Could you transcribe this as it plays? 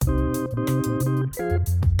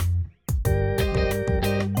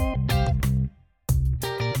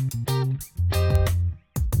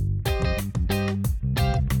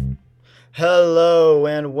Hello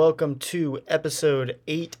and welcome to episode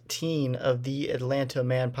 18 of the Atlanta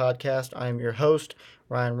Man podcast. I'm your host,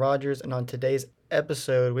 Ryan Rogers, and on today's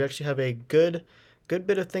episode, we actually have a good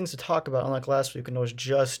bit of things to talk about. Unlike last week when it was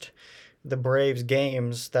just the Braves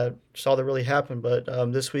games that saw that really happen, but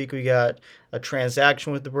this week we got a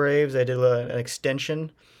transaction with the Braves. They did an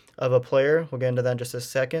extension of a player. We'll get into that in just a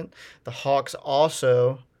second. The Hawks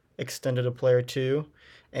also extended a player too.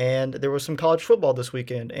 And there was some college football this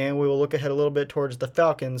weekend, and we will look ahead a little bit towards the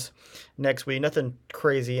Falcons next week. Nothing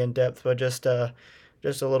crazy in depth, but just a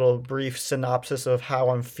little brief synopsis of how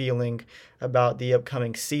I'm feeling about the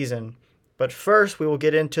upcoming season. But first, we will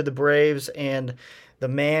get into the Braves and the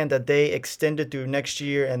man that they extended through next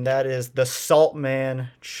year, and that is the Salt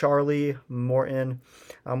Man, Charlie Morton.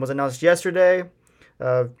 Was announced yesterday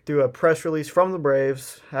through a press release from the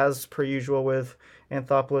Braves, as per usual with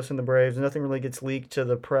Anthopoulos and the Braves. Nothing really gets leaked to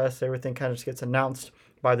the press. Everything kind of just gets announced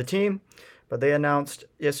by the team. But they announced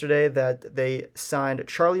yesterday that they signed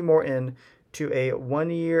Charlie Morton to a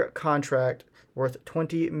one-year contract worth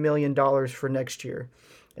 $20 million for next year.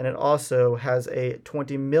 And it also has a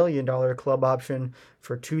 $20 million club option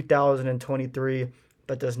for 2023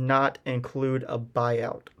 that does not include a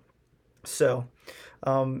buyout. So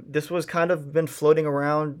this was kind of been floating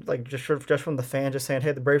around, like just from the fans, just saying,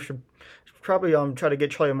 hey, the Braves should probably try to get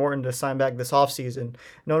Charlie Morton to sign back this offseason.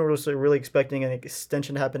 No one was really expecting an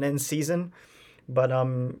extension to happen in season, but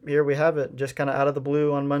here we have it, just kind of out of the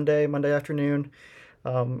blue on Monday afternoon.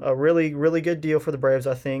 A really good deal for the Braves.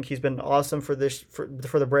 I think he's been awesome for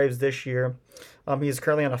the Braves this year. He's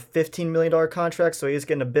currently on a $15 million contract, so he's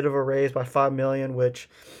getting a bit of a raise by $5 million, which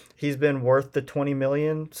he's been worth the $20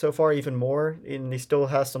 million so far, even more, and he still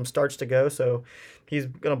has some starts to go. So he's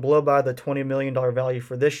gonna blow by the $20 million value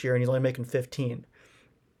for this year, and he's only making 15.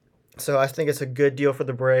 So I think it's a good deal for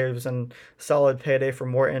the Braves and solid payday for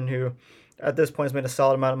Morton, who at this point has made a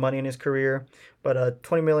solid amount of money in his career. But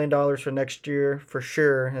 $20 million for next year for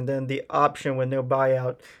sure, and then the option with no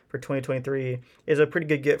buyout for 2023 is a pretty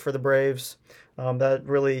good get for the Braves. That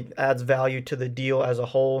really adds value to the deal as a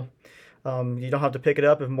whole. You don't have to pick it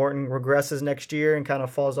up if Morton regresses next year and kind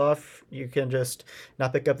of falls off. You can just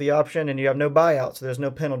not pick up the option, and you have no buyout, so there's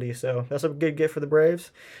no penalty. So that's a good get for the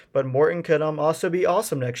Braves. But Morton could also be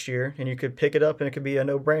awesome next year, and you could pick it up, and it could be a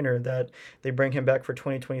no-brainer that they bring him back for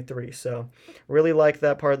 2023. So really like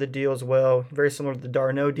that part of the deal as well. Very similar to the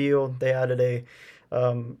d'Arnaud deal. They added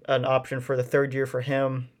an option for the third year for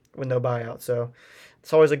him with no buyout. So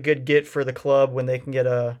it's always a good get for the club when they can get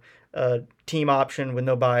a team option with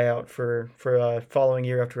no buyout for a following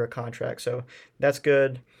year after a contract. So that's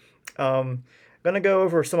good. I'm going to go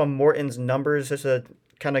over some of Morton's numbers just to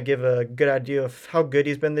kind of give a good idea of how good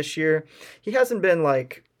he's been this year. He hasn't been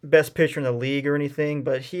like best pitcher in the league or anything,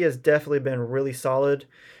 but he has definitely been really solid.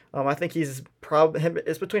 I think he's probably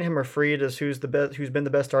it's between him or Fried as who's been the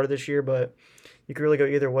best starter this year, but you could really go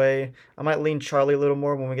either way. I might lean Charlie a little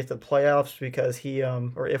more when we get to the playoffs because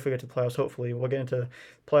or if we get to the playoffs, hopefully. We'll get into the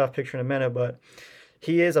playoff picture in a minute, but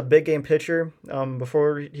he is a big game pitcher.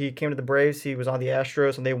 Before he came to the Braves, he was on the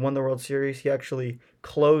Astros and they won the World Series. He actually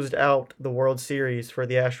closed out the World Series for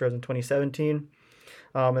the Astros in 2017.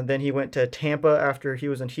 And then he went to Tampa after he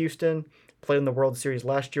was in Houston, played in the World Series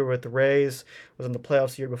last year with the Rays, was in the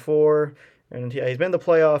playoffs the year before. And yeah, he's been in the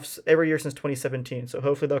playoffs every year since 2017. So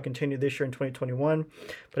hopefully they'll continue this year in 2021.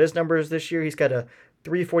 But his numbers this year, he's got a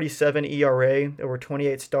 3.47 ERA over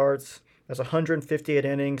 28 starts. That's 158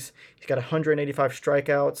 innings. He's got 185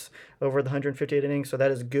 strikeouts over the 158 innings. So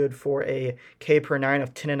that is good for a K per 9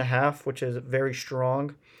 of 10.5, which is very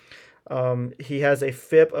strong. He has a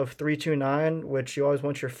FIP of 3.29, which you always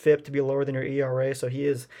want your FIP to be lower than your ERA. So he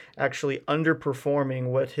is actually underperforming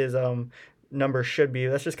what his number should be.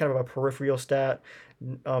 That's just kind of a peripheral stat,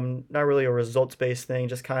 not really a results-based thing,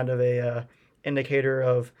 just kind of a indicator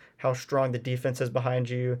of how strong the defense is behind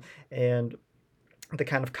you and the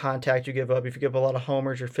kind of contact you give up. If you give a lot of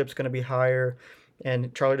homers, your FIP's going to be higher,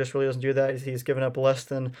 and Charlie just really doesn't do that. He's given up less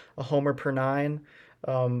than a homer per 9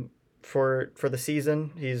 for the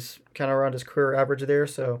season. He's kind of around his career average there,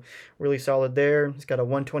 so really solid there. He's got a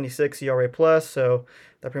 1.26 ERA plus, so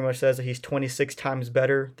that pretty much says that he's 26 times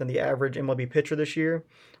better than the average MLB pitcher this year,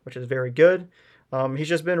 which is very good. He's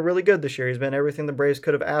just been really good this year. He's been everything the Braves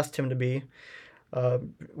could have asked him to be.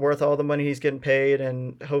 Worth all the money he's getting paid,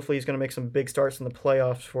 and hopefully he's going to make some big starts in the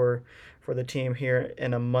playoffs for the team here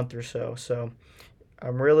in a month or so. So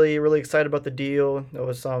I'm really excited about the deal. It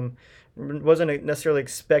was wasn't necessarily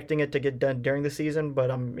expecting it to get done during the season,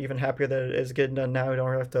 but I'm even happier that it is getting done now. We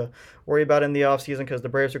don't have to worry about it in the offseason because the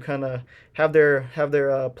Braves are kind of have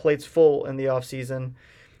their plates full in the offseason.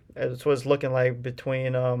 It was looking like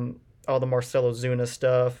between all the Marcelo Zuna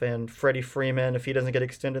stuff and Freddie Freeman if he doesn't get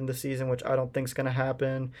extended in the season, which I don't think is going to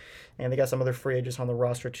happen. And they got some other free agents on the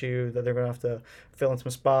roster too that they're going to have to fill in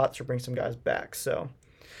some spots or bring some guys back. So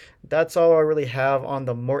that's all I really have on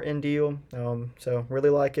the Morton deal. So really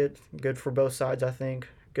like it. Good for both sides, I think.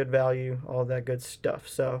 Good value, all that good stuff.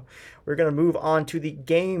 So we're going to move on to the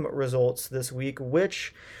game results this week,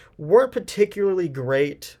 which weren't particularly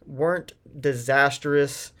great, weren't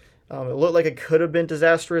disastrous. It looked like it could have been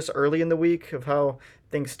disastrous early in the week of how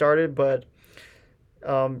things started, but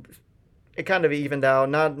um, it kind of evened out.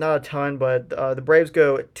 Not a ton, but the Braves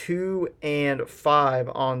go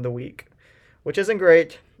 2-5 on the week, which isn't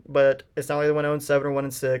great. But it's not like they went 0-7 or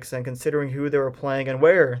 1-6, and considering who they were playing and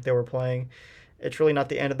where they were playing, it's really not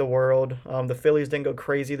the end of the world. The Phillies didn't go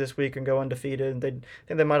crazy this week and go undefeated. I think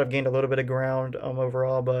they might have gained a little bit of ground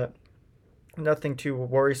overall, but nothing too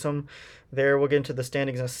worrisome there. We'll get into the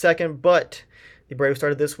standings in a second, but the Braves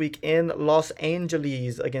started this week in Los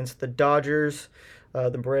Angeles against the Dodgers.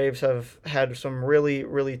 The Braves have had some really,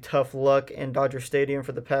 really tough luck in Dodger Stadium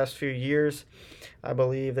for the past few years. I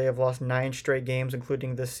believe they have lost 9 straight games,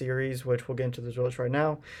 including this series, which we'll get into the results right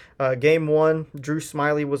now. Game 1, Drew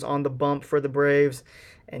Smyly was on the bump for the Braves,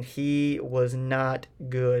 and he was not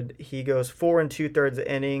good. He goes 4 2/3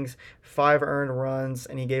 innings, 5 earned runs,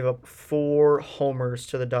 and he gave up 4 homers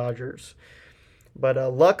to the Dodgers. But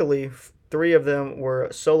luckily, 3 of them were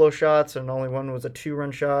solo shots, and only one was a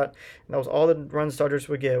 2-run shot. And that was all the runs Dodgers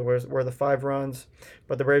would get were the 5 runs.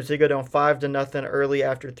 But the Braves did go down 5-0 early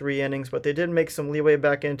after 3 innings, but they did make some leeway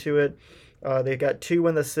back into it. They got 2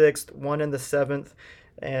 in the 6th, 1 in the 7th,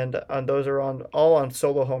 and those are all on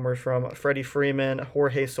solo homers from Freddie Freeman,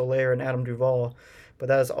 Jorge Soler, and Adam Duvall. But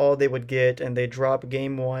that is all they would get, and they drop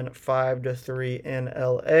Game 1 5-3 in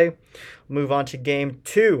LA. Move on to Game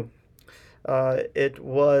 2. It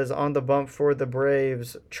was on the bump for the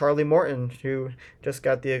Braves. Charlie Morton, who just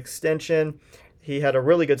got the extension. He had a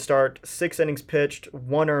really good start. 6 innings pitched,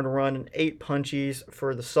 1 earned run, and 8 punchies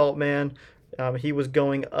for the Salt Man. He was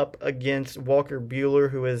going up against Walker Buehler,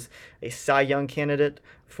 who is a Cy Young candidate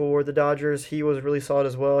for the Dodgers. He was really solid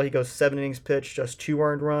as well. He goes 7 innings pitched, just 2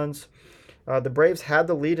 earned runs. The Braves had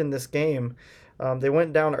the lead in this game. They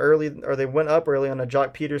went down early, or they went up early on a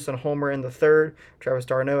Jock Peterson homer in the 3rd. Travis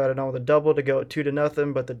d'Arnaud added on with a double to go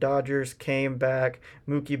 2-0, but the Dodgers came back.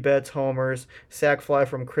 Mookie Betts homers, sac fly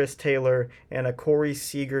from Chris Taylor, and a Corey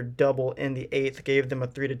Seager double in the 8th gave them a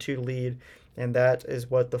 3-2 lead, and that is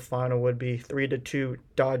what the final would be, 3-2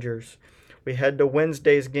 Dodgers. We head to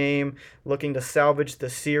Wednesday's game, looking to salvage the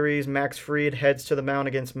series. Max Fried heads to the mound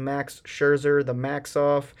against Max Scherzer, the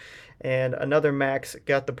Max-Off. And another Max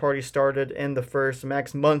got the party started in the 1st.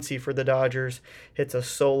 Max Muncy for the Dodgers hits a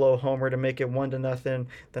solo homer to make it 1-0.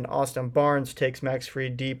 Then Austin Barnes takes Max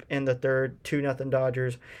Fried deep in the 3rd, 2-0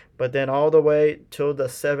 Dodgers. But then all the way till the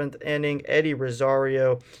 7th inning, Eddie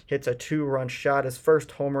Rosario hits a 2-run shot, his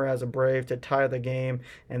first homer as a Brave to tie the game.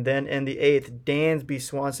 And then in the 8th, Dansby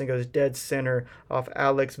Swanson goes dead center off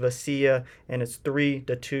Alex Vesia, and it's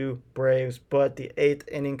 3-2 Braves. But the 8th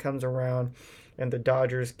inning comes around, and the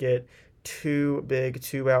Dodgers get 2 big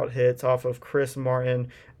 2-out hits off of Chris Martin,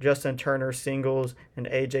 Justin Turner singles, and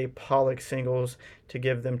A.J. Pollock singles to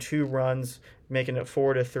give them 2 runs, making it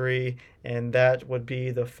 4-3, and that would be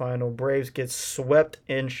the final. Braves get swept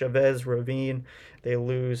in Chavez Ravine. They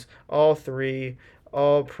lose all 3,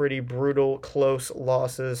 all pretty brutal, close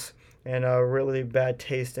losses, and a really bad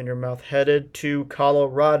taste in your mouth. Headed to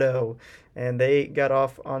Colorado, and they got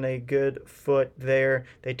off on a good foot there.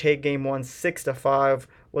 They take Game 1 6-5.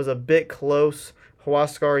 Was a bit close.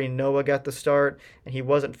 Huascar Ynoa got the start, and he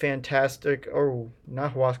wasn't fantastic. Oh,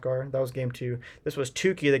 not Huascar. That was Game 2. This was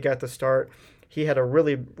Tukey that got the start. He had a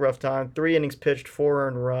really rough time. 3 innings pitched, 4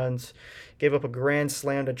 earned runs. Gave up a grand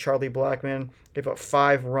slam to Charlie Blackmon. Gave up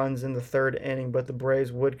 5 runs in the 3rd inning, but the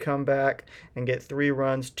Braves would come back and get 3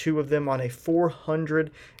 runs, 2 of them on a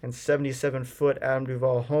 477-foot Adam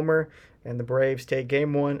Duvall homer. And the Braves take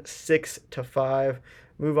Game 1 6-5.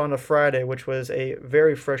 Move on to Friday, which was a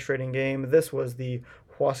very frustrating game. This was the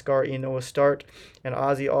Huascar Ynoa start, and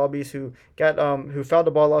Ozzy Albies, who fouled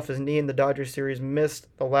the ball off his knee in the Dodgers series, missed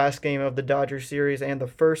the last game of the Dodgers series and the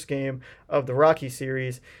first game of the Rockies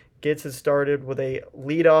series. Gets it started with a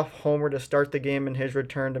leadoff homer to start the game in his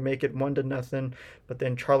return to make it 1-0. But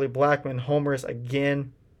then Charlie Blackmon homers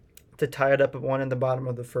again to tie it up at 1 in the bottom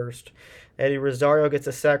of the 1st. Eddie Rosario gets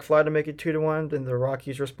a sac fly to make it 2-1. Then the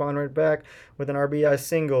Rockies respond right back with an RBI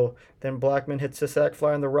single. Then Blackmon hits a sac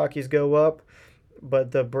fly and the Rockies go up.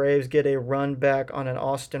 but the Braves get a run back on an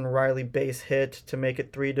Austin Riley base hit to make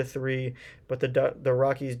it 3-3. But the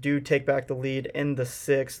Rockies do take back the lead in the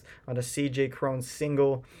sixth on a C.J. Cron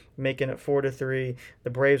single, making it 4-3. The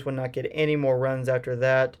Braves would not get any more runs after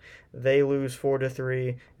that. They lose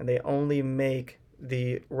 4-3, and they only make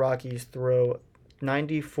the Rockies throw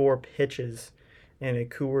 94 pitches in a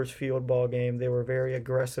Coors Field ball game. They were very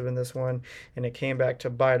aggressive in this one, and it came back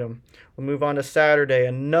to bite them. We'll move on to Saturday.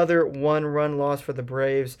 Another one-run loss for the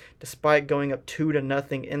Braves, despite going up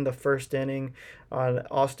 2-0 in the first inning on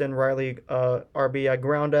Austin Riley RBI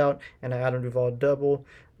groundout and an Adam Duvall double.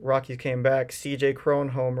 Rockies came back. C.J. Cron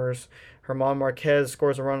homers. Herman Marquez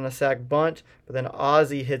scores a run on a sac bunt, but then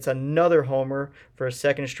Ozzie hits another homer for a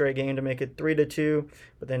second straight game to make it 3-2.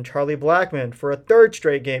 But then Charlie Blackmon for a third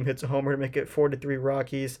straight game hits a homer to make it 4-3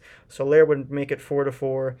 Rockies. Soler would make it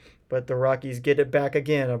 4-4, but the Rockies get it back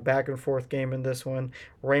again. A back and forth game in this one.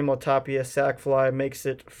 Raymond Tapia sac fly makes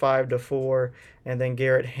it 5-4, and then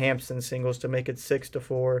Garrett Hampson singles to make it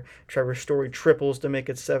 6-4. Trevor Story triples to make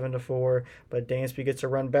it 7-4, but Dansby gets a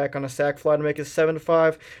run back on a sac fly to make it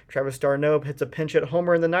 7-5. Travis d'Arnaud hits a pinch hit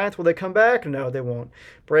homer in the ninth. Will they come back? No, they won't.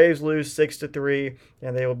 Braves lose 6-3,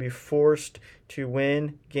 and they will be forced to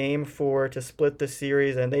win Game 4 to split the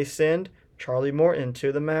series, and they send Charlie Morton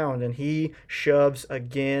to the mound, and he shoves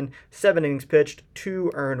again. 7 innings pitched,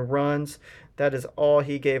 2 earned runs. That is all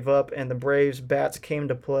he gave up, and the Braves' bats came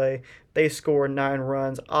to play. They scored 9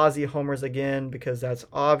 runs. Ozzie homers again because that's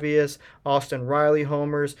obvious. Austin Riley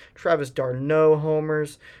homers. Travis d'Arnaud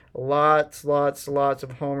homers. Lots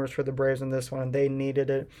of homers for the Braves in this one. They needed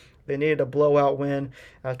it. They needed a blowout win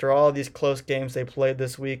after all these close games they played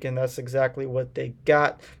this week, and that's exactly what they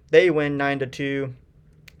got. They win 9-2.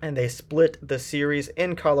 And they split the series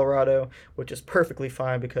in Colorado, which is perfectly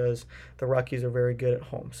fine because the Rockies are very good at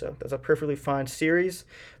home. So that's a perfectly fine series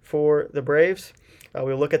for the Braves.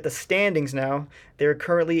 We'll look at the standings now. They're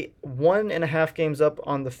currently 1.5 games up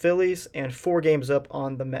on the Phillies and 4 games up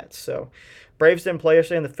on the Mets. So Braves didn't play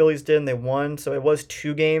yesterday and the Phillies did, and they won. So it was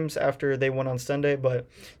 2 games after they won on Sunday. But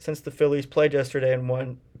since the Phillies played yesterday and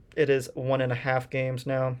won, it is 1.5 games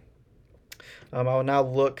now. I will now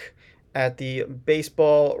look at the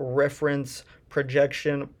baseball reference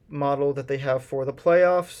projection model that they have for the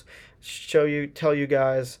playoffs. Tell you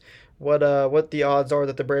guys what the odds are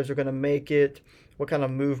that the Braves are going to make it, what kind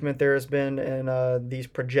of movement there has been in these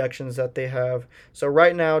projections that they have. So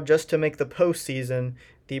right now, just to make the postseason,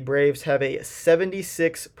 the Braves have a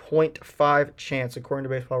 76.5 chance, according to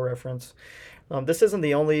Baseball Reference. This isn't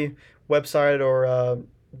the only website or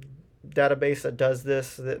database that does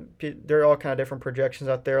this. There are all kind of different projections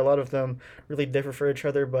out there. A lot of them really differ for each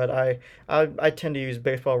other, but I tend to use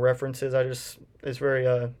Baseball References. It's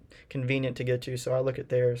very convenient to get to, so I look at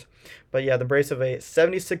theirs. But yeah, the Braves have a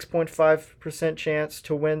 76.5% chance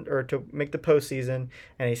to win or to make the postseason,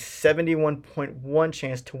 and a 71.1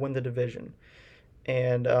 chance to win the division.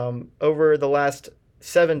 And over the last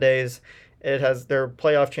 7 days, their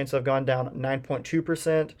playoff chances have gone down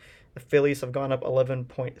 9.2%. The Phillies have gone up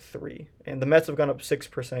 11.3%, and the Mets have gone up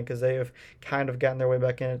 6% because they have kind of gotten their way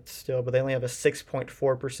back in it still, but they only have a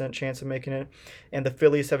 6.4% chance of making it, and the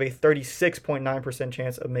Phillies have a 36.9%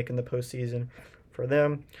 chance of making the postseason for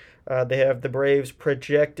them. They have the Braves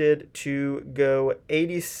projected to go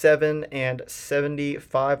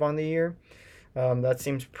 87-75 on the year. That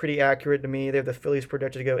seems pretty accurate to me. They have the Phillies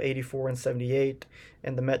projected to go 84-78,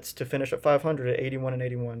 and the Mets to finish at 500 at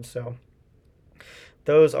 81-81. So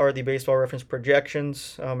those are the Baseball Reference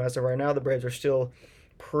projections. As of right now, the Braves are still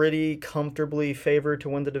pretty comfortably favored to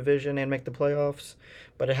win the division and make the playoffs.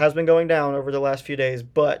 But it has been going down over the last few days.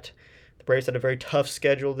 But the Braves had a very tough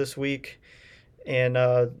schedule this week, and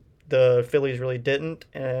the Phillies really didn't.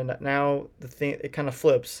 And now it kind of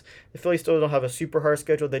flips. The Phillies still don't have a super hard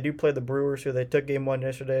schedule. They do play the Brewers, who they took game 1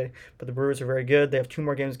 yesterday, but the Brewers are very good. They have 2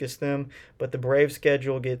 more games against them. But the Braves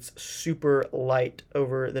schedule gets super light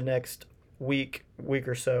over the next week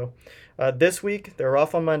or so. This week they're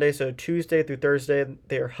off on Monday, so Tuesday through Thursday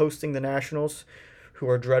they are hosting the Nationals, who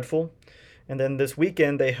are dreadful, and then this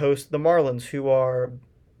weekend they host the Marlins, who are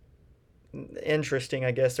interesting, I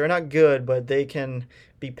guess. They're not good, but they can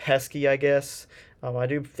be pesky, I guess. I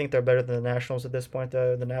do think they're better than the Nationals at this point,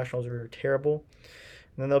 though. The Nationals are terrible.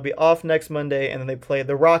 And then they'll be off next Monday, and then they play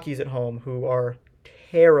the Rockies at home, who are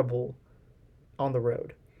terrible on the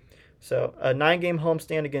road. So a 9-game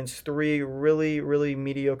homestand against 3 really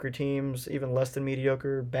mediocre teams, even less than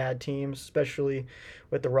mediocre, bad teams, especially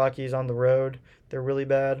with the Rockies on the road. They're really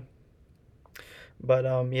bad.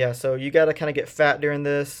 But yeah, so you got to kind of get fat during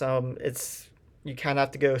this. You kind of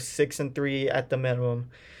have to go 6-3 at the minimum.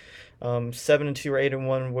 7-2 or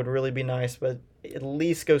 8-1 would really be nice, but at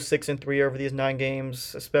least go 6-3 over these 9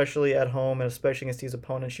 games, especially at home and especially against these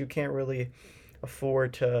opponents. You can't really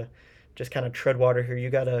afford to just kind of tread water here. You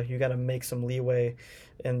gotta make some leeway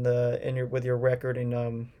in your with your record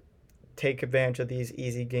and take advantage of these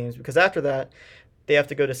easy games, because after that they have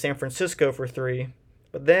to go to San Francisco for 3,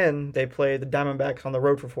 but then they play the Diamondbacks on the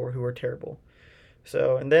road for 4, who are terrible.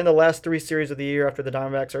 So, and then the last 3 series of the year after the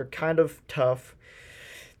Diamondbacks are kind of tough.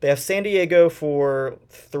 They have San Diego for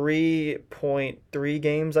 3.3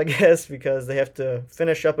 games, I guess, because they have to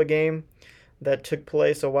finish up a game that took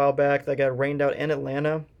place a while back that got rained out in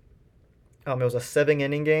Atlanta. It was a 7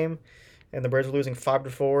 inning game, and the Braves were losing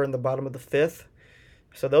 5-4 in the bottom of the fifth.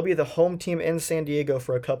 So they'll be the home team in San Diego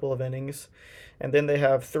for a couple of innings, and then they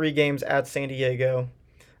have 3 games at San Diego.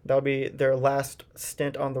 That'll be their last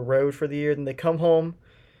stint on the road for the year. Then they come home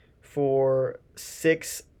for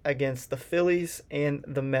 6 against the Phillies and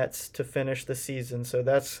the Mets to finish the season. So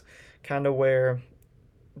that's kind of where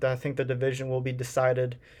I think the division will be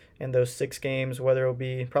decided in those 6 games, whether it'll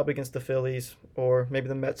be probably against the Phillies or maybe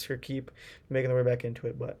the Mets could keep making their way back into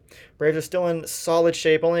it. But Braves are still in solid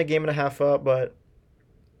shape, only a game and a half up, but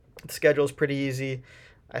the schedule is pretty easy.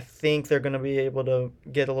 I think they're going to be able to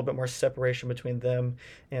get a little bit more separation between them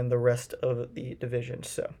and the rest of the division.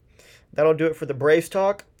 So that'll do it for the Braves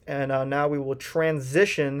talk. And now we will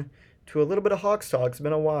transition to a little bit of Hawks talk. It's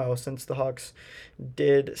been a while since the Hawks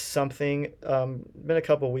did something. Been a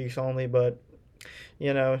couple weeks only, but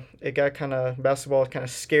it got basketball kind of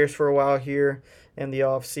scarce for a while here in the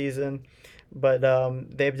off season. But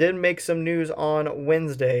they did make some news on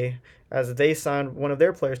Wednesday as they signed one of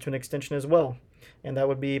their players to an extension as well. And that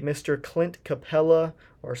would be Mr. Clint Capela,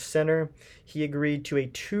 or center. He agreed to a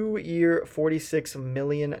 2-year, $46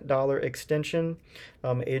 million extension.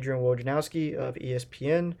 Adrian Wojnarowski of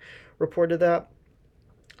ESPN reported that.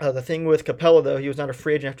 The thing with Capela, though, he was not a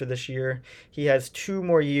free agent after this year. He has 2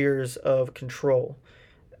 more years of control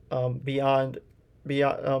beyond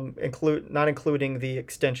not including the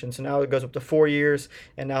extension. So now it goes up to 4 years,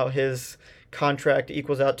 and now his contract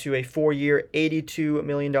equals out to a 4-year, $82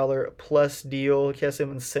 million plus deal. He has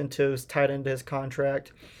some incentives tied into his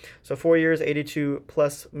contract. So 4 years, 82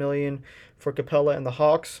 plus million for Capela and the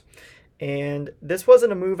Hawks. And this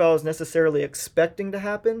wasn't a move I was necessarily expecting to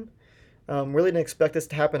happen. Really didn't expect this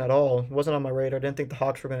to happen at all. It wasn't on my radar. I didn't think the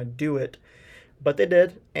Hawks were going to do it. But they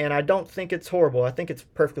did, and I don't think it's horrible. I think it's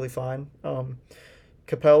perfectly fine.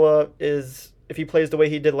 Capela is, if he plays the way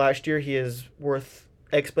he did last year, he is worth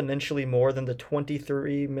exponentially more than the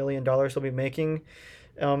 $23 million he'll be making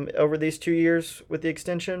over these 2 years with the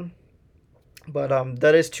extension. But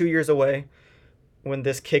that is 2 years away when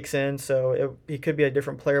this kicks in, so he could be a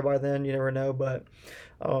different player by then. You never know, but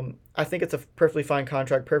I think it's a perfectly fine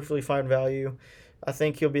contract, perfectly fine value. I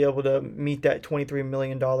think he'll be able to meet that $23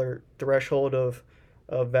 million threshold of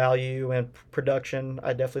value and production.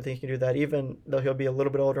 I definitely think he can do that, even though he'll be a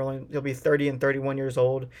little bit older. He'll be 30 and 31 years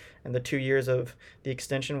old in the 2 years of the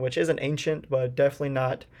extension, which isn't ancient, but definitely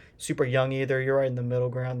not super young either. You're right in the middle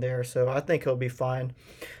ground there, so I think he'll be fine.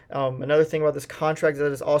 Another thing about this contract is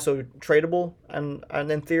that it's also tradable, and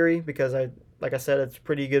in theory, because like I said, it's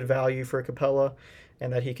pretty good value for Capela,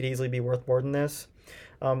 and that he could easily be worth more than this.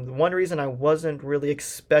 One reason I wasn't really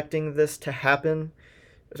expecting this to happen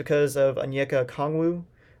is because of Onyeka Okongwu,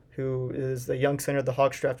 who is the young center the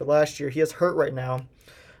Hawks drafted last year. He is hurt right now,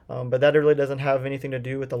 but that really doesn't have anything to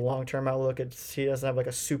do with the long-term outlook. He doesn't have like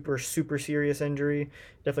a super, super serious injury.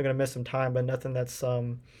 Definitely going to miss some time, but nothing that's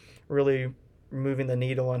really moving the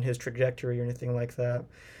needle on his trajectory or anything like that.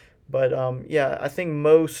 But yeah, I think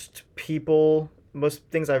most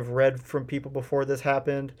things I've read from people before this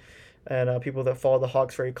happened, and people that follow the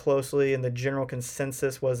Hawks very closely, and the general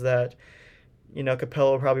consensus was that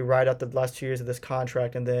Capela will probably ride out the last 2 years of this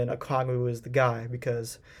contract, and then Okongwu is the guy,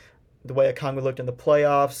 because the way Okongwu looked in the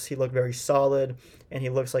playoffs, he looked very solid, and he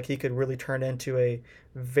looks like he could really turn into a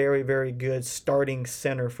very, very good starting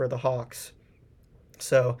center for the Hawks.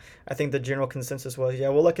 So I think the general consensus was, yeah,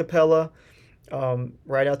 we'll let Capela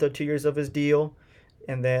ride out the 2 years of his deal,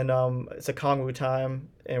 and then it's Okongwu time,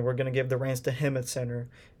 and we're going to give the reins to him at center,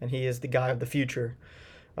 and he is the guy of the future.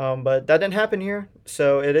 But that didn't happen here,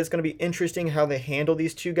 so it is going to be interesting how they handle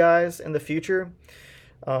these 2 guys in the future.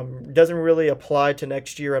 Doesn't really apply to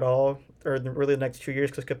next year at all, or really the next 2 years,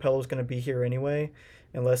 because Capela is going to be here anyway,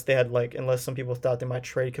 unless some people thought they might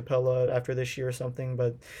trade Capela after this year or something,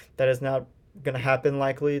 but that is not going to happen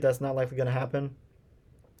likely. That's not likely going to happen.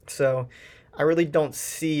 So I really don't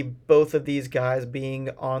see both of these guys being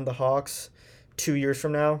on the Hawks 2 years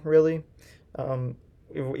from now, really.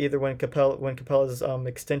 Either when Capela's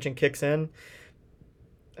extension kicks in,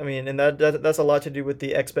 I mean, and that's a lot to do with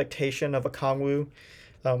the expectation of a Kongwu,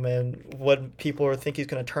 and what people are think he's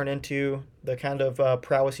going to turn into, the kind of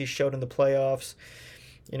prowess he showed in the playoffs.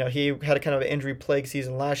 He had a kind of an injury plague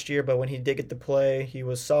season last year, but when he did get to play, he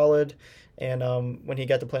was solid. And when he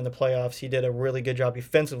got to play in the playoffs, he did a really good job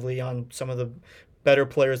defensively on some of the better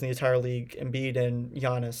players in the entire league, Embiid and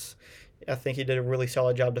Giannis. I think he did a really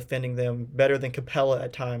solid job defending them, better than Capella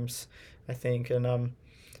at times, I think. And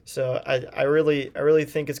so I really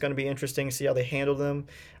think it's going to be interesting to see how they handle them.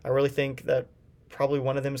 I really think that probably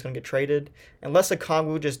one of them is going to get traded, unless a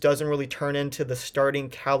Kongwu just doesn't really turn into the starting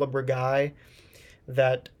caliber guy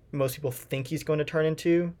that most people think he's going to turn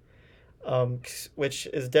into, which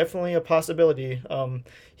is definitely a possibility.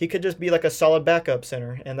 He could just be like a solid backup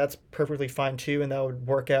center, and that's perfectly fine too, and that would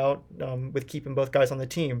work out with keeping both guys on the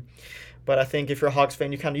team. But I think if you're a Hawks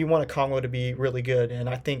fan, you want a Congo to be really good, and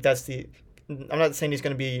I think that's the. I'm not saying he's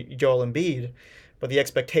going to be Joel Embiid, but the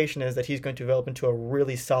expectation is that he's going to develop into a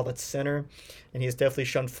really solid center, and he's definitely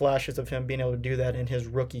shown flashes of him being able to do that in his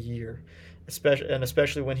rookie year,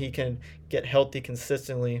 especially when he can get healthy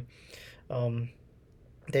consistently. Um,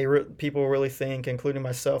 People really think, including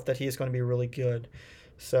myself, that he's going to be really good.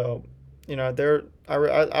 So,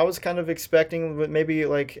 I was kind of expecting maybe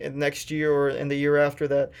like next year or in the year after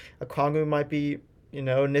that, Okongwu might be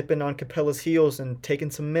nipping on Capella's heels and taking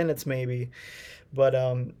some minutes maybe, but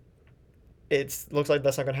it looks like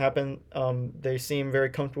that's not going to happen. They seem very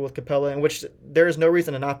comfortable with Capella, in which there is no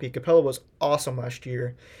reason to not be. Capella was awesome last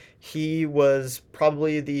year. He was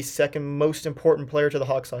probably the second most important player to the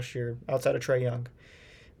Hawks last year, outside of Trae Young.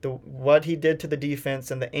 What he did to the defense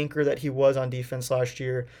and the anchor that he was on defense last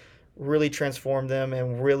year really transformed them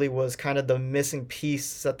and really was kind of the missing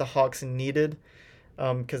piece that the Hawks needed.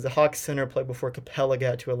 Because the Hawks center play before Capella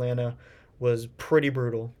got to Atlanta was pretty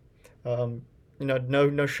brutal. Um,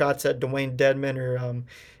 no shots at Dwayne Dedman or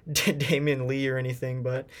Damian Lee or anything,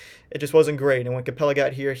 but it just wasn't great. And when Capella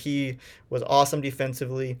got here, he was awesome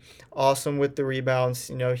defensively, awesome with the rebounds.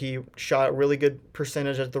 He shot a really good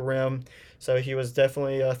percentage at the rim, so he was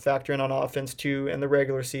definitely a factor in on offense too in the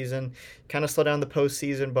regular season. Kind of slowed down the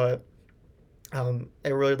postseason, but it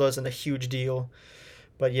really wasn't a huge deal.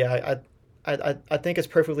 But yeah, I think it's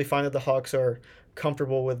perfectly fine that the Hawks are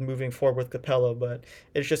comfortable with moving forward with Capella, but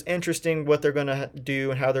it's just interesting what they're going to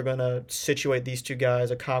do and how they're going to situate these two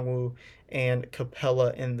guys, Okongwu and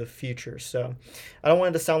Capella, in the future. So I don't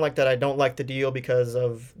want it to sound like that I don't like the deal because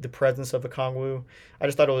of the presence of Okongwu. I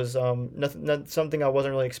just thought it was not something I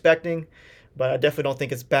wasn't really expecting, but I definitely don't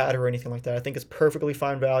think it's bad or anything like that. I think it's perfectly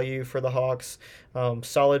fine value for the Hawks.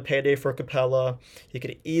 Solid payday for Capella. He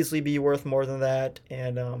could easily be worth more than that,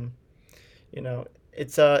 and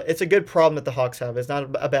it's a good problem that the Hawks have. It's not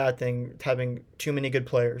a bad thing having too many good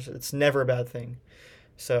players. It's never a bad thing.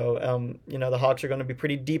 So the Hawks are going to be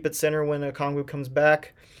pretty deep at center when Okongwu comes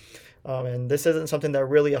back. And this isn't something that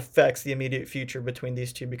really affects the immediate future between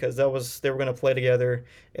these two because they were going to play together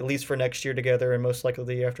at least for next year together and most likely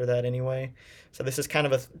the year after that anyway. So this is kind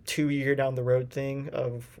of a 2 year down the road thing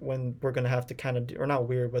of when we're going to have to kind of, or not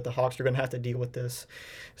weird, but the Hawks are going to have to deal with this.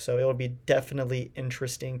 So it'll be definitely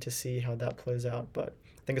interesting to see how that plays out. But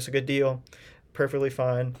I think it's a good deal, perfectly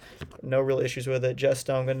fine, no real issues with it. Just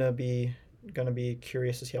I'm gonna be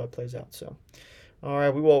curious to see how it plays out. So. All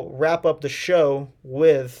right, we will wrap up the show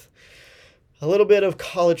with a little bit of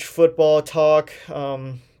college football talk.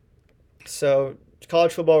 So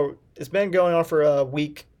college football, it's been going on for a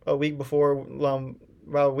week. A week before,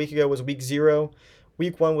 about a week ago was week 0.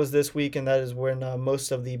 Week 1 was this week, and that is when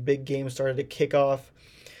most of the big games started to kick off.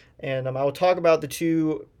 And I will talk about the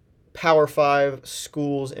two Power 5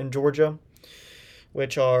 schools in Georgia,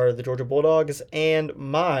 which are the Georgia Bulldogs and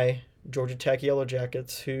my Georgia Tech Yellow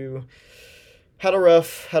Jackets, who had a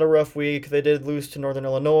rough week. They did lose to Northern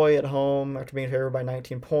Illinois at home after being favored by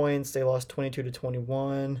 19 points. They lost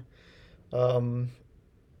 22-21.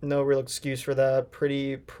 No real excuse for that.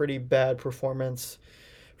 Pretty bad performance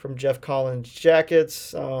from Jeff Collins'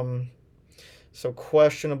 Jackets. So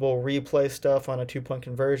questionable replay stuff on a 2-point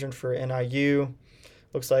conversion for NIU.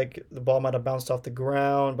 Looks like the ball might have bounced off the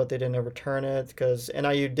ground, but they didn't return it because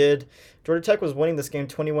NIU did. Georgia Tech was winning this game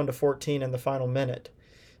 21-14 in the final minute.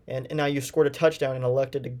 And NIU scored a touchdown and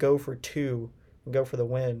elected to go for 2 and go for the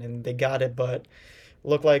win. And they got it, but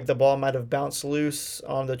looked like the ball might have bounced loose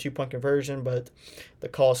on the 2-point conversion, but the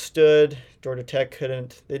call stood. Georgia Tech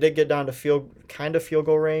couldn't. They did get down to field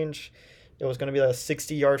goal range. It was going to be a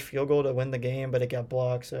 60-yard field goal to win the game, but it got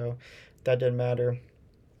blocked, so that didn't matter.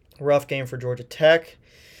 Rough game for Georgia Tech.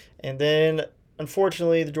 And then,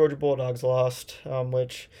 unfortunately, the Georgia Bulldogs lost,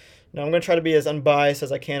 which Now, I'm going to try to be as unbiased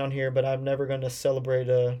as I can on here, but I'm never going to celebrate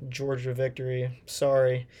a Georgia victory.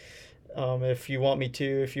 Sorry. If you want me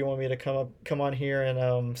to, if you want me to come on here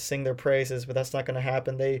and sing their praises, but that's not going to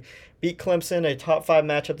happen. They beat Clemson, a top 5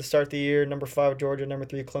 matchup to start the year. Number 5 Georgia, number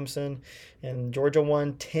 3 Clemson, and Georgia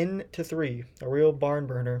won 10-3, a real barn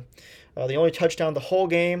burner. The only touchdown the whole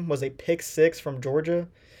game was a pick 6 from Georgia,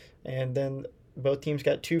 and then both teams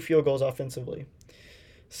got 2 field goals offensively.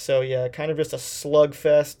 So yeah, kind of just a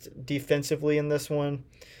slugfest defensively in this one.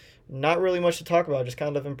 Not really much to talk about. Just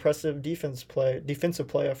kind of impressive defensive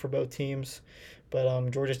play for both teams.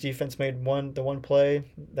 But Georgia's defense made the one play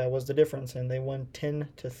that was the difference, and they won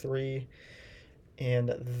 10-3.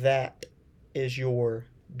 And that is your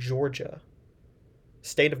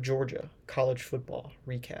state of Georgia college football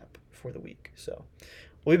recap for the week. So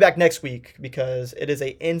we'll be back next week because it is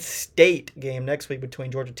a in-state game next week between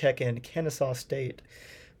Georgia Tech and Kennesaw State.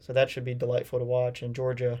 So that should be delightful to watch. And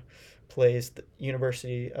Georgia plays the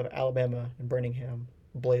University of Alabama in Birmingham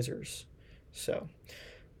Blazers. So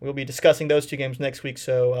we'll be discussing those 2 games next week.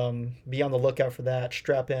 So be on the lookout for that.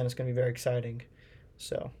 Strap in. It's going to be very exciting.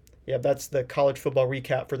 So yeah, that's the college football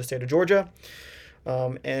recap for the state of Georgia.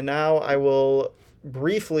 And now I will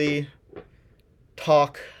briefly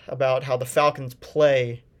talk about how the Falcons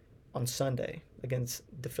play on Sunday against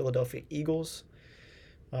the Philadelphia Eagles.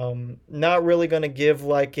 Not really going to give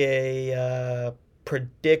like a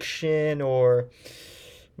prediction or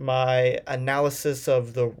my analysis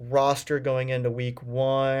of the roster going into week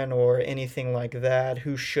 1 or anything like that.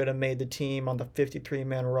 Who should have made the team on the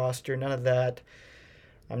 53-man roster? None of that.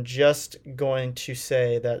 I'm just going to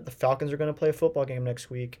say that the Falcons are going to play a football game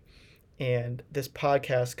next week, and this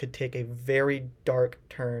podcast could take a very dark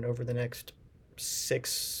turn over the next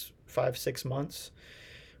 6 months.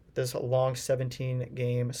 This long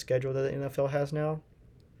 17-game schedule that the NFL has now,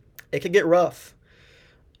 it could get rough.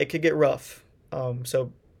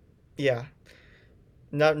 So, yeah,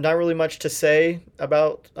 not really much to say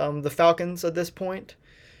about the Falcons at this point.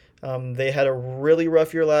 They had a really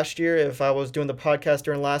rough year last year. If I was doing the podcast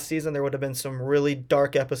during last season, there would have been some really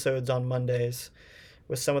dark episodes on Mondays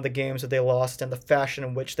with some of the games that they lost and the fashion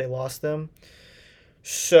in which they lost them.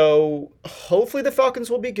 So hopefully the Falcons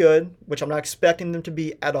will be good, which I'm not expecting them to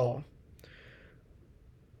be at all.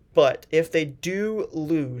 But if they do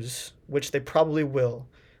lose, which they probably will,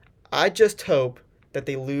 I just hope that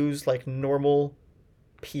they lose like normal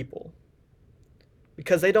people.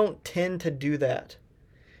 Because they don't tend to do that.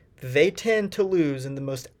 They tend to lose in the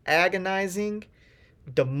most agonizing,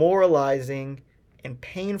 demoralizing, and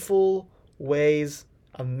painful ways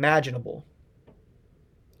imaginable.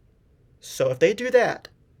 So if they do that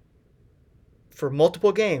for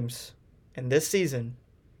multiple games in this season,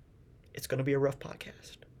 it's going to be a rough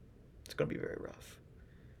podcast. It's going to be very rough.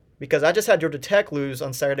 Because I just had Georgia Tech lose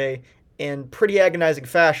on Saturday in pretty agonizing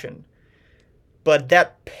fashion. But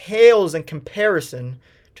that pales in comparison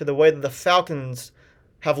to the way that the Falcons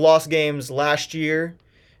have lost games last year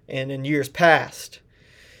and in years past.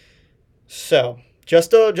 So,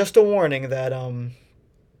 just a warning that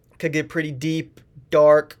could get pretty deep,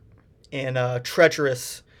 dark, and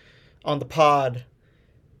treacherous on the pod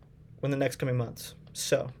in the next coming months.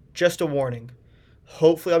 So, just a warning.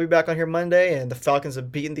 Hopefully I'll be back on here Monday and the Falcons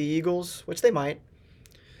have beaten the Eagles, which they might.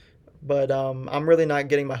 But I'm really not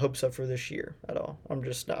getting my hopes up for this year at all. I'm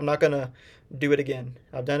not going to do it again.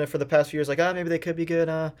 I've done it for the past few years. Like, maybe they could be good.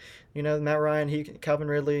 Matt Ryan, Calvin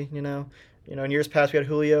Ridley, in years past we had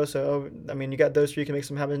Julio. So, you got those 3, you can make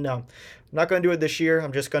some happen. No, I'm not going to do it this year.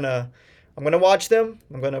 I'm going to watch them.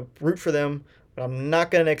 I'm going to root for them. But I'm not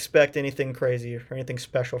going to expect anything crazy or anything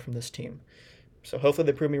special from this team. So hopefully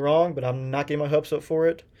they prove me wrong, but I'm not getting my hopes up for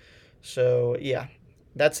it. So, yeah,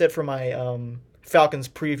 that's it for my Falcons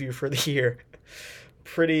preview for the year.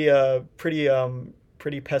 Pretty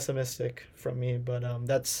pessimistic from me, but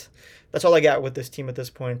that's all I got with this team at this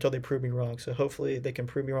point until they prove me wrong. So hopefully they can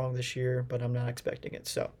prove me wrong this year, but I'm not expecting it.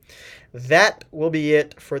 So that will be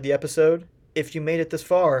it for the episode. If you made it this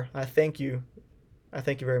far, I thank you. I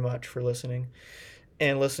thank you very much for listening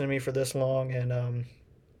and listening to me for this long and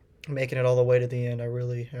making it all the way to the end. I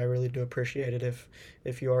really do appreciate it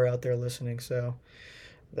if you are out there listening. So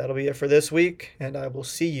that'll be it for this week, and I will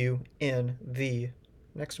see you in the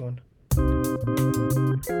next one.